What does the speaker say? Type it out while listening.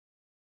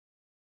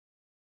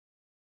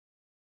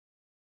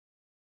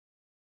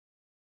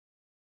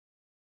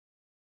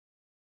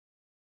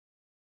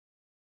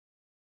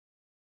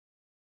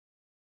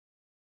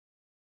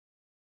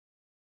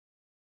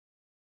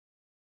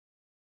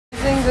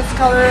this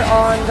color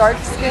on dark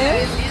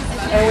skin,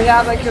 and we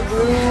have like a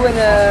blue and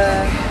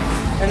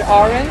an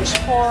orange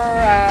for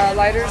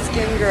lighter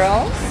skin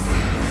girls.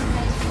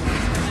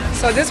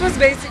 So this was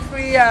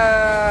basically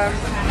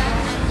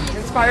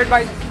inspired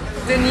by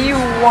Denis, who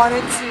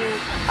wanted to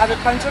have a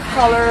bunch of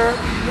color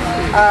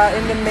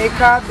in the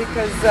makeup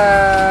because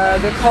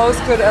the clothes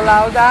could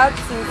allow that,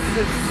 since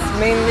it's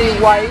mainly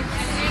white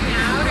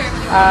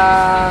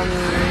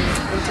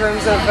in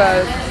terms of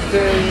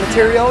the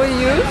material we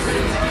use.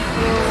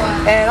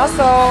 And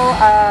also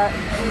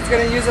he's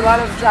going to use a lot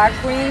of drag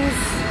queens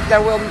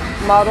that will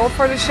model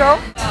for the show.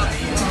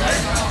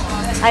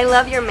 I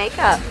love your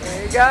makeup.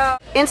 There you go.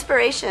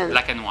 Inspiration.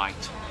 Black and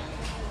white.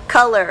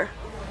 Color.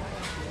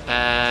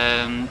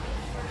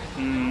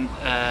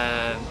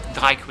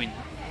 Drag queen.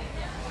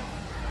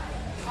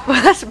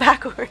 Well, that's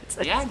backwards.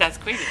 Yeah, that's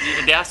great.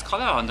 There's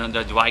color on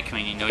the drag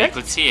queen, you know, you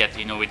could see it,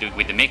 you know, with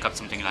the makeup,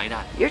 something like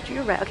that.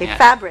 You're right. Okay, yeah.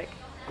 Fabric.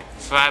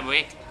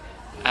 Fabric.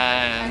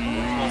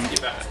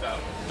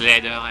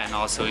 Leather, and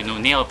also, you know,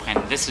 nail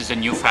print. This is a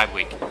new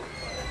fabric.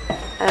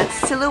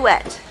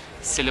 Silhouette.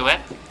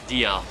 Silhouette,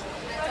 deal.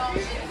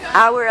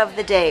 Hour of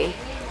the day.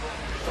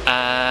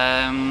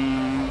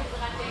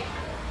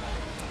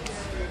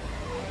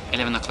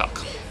 11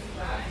 o'clock.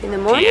 In the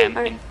morning? PM,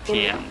 or in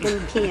PM.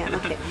 In PM,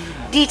 okay.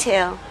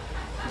 Detail.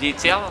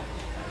 Detail.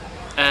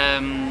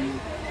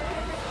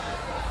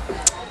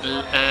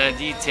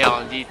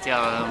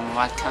 Detail.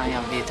 What kind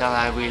of detail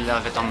I will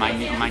love it on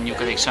my new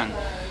collection?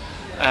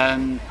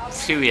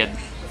 Fluid.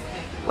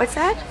 What's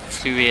that?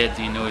 Fluid,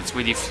 you know, it's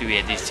really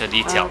fluid. It's a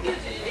detail.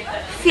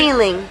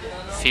 Feeling.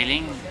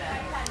 Feeling.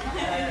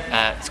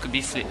 It could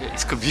be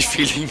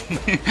feeling,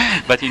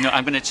 but you know,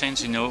 I'm gonna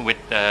change, you know, with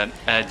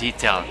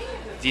detail.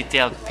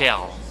 Detail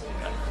pearl.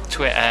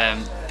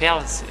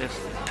 Pearls.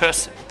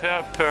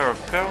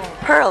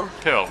 Pearl.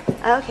 Pearl.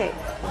 Okay.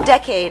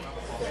 Decade.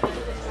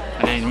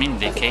 What do you mean,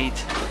 decade?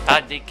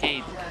 Ah,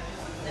 decade.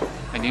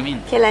 What do you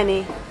mean? Quelle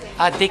année?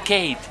 Ah,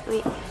 decade.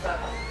 Oui.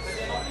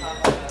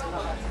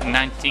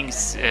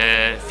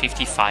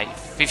 1955,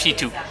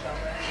 52.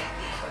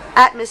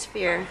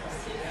 Atmosphere.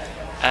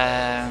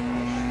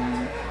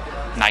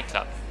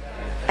 Nightclub.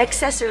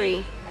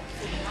 Accessory.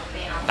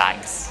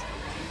 Bags.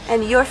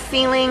 And you're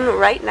feeling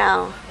right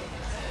now.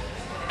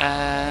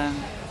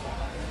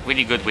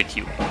 Really good with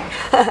you.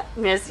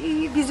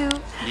 Merci, bisous.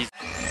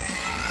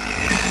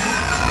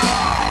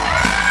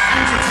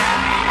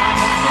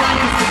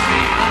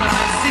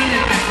 I've seen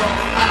it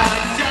before.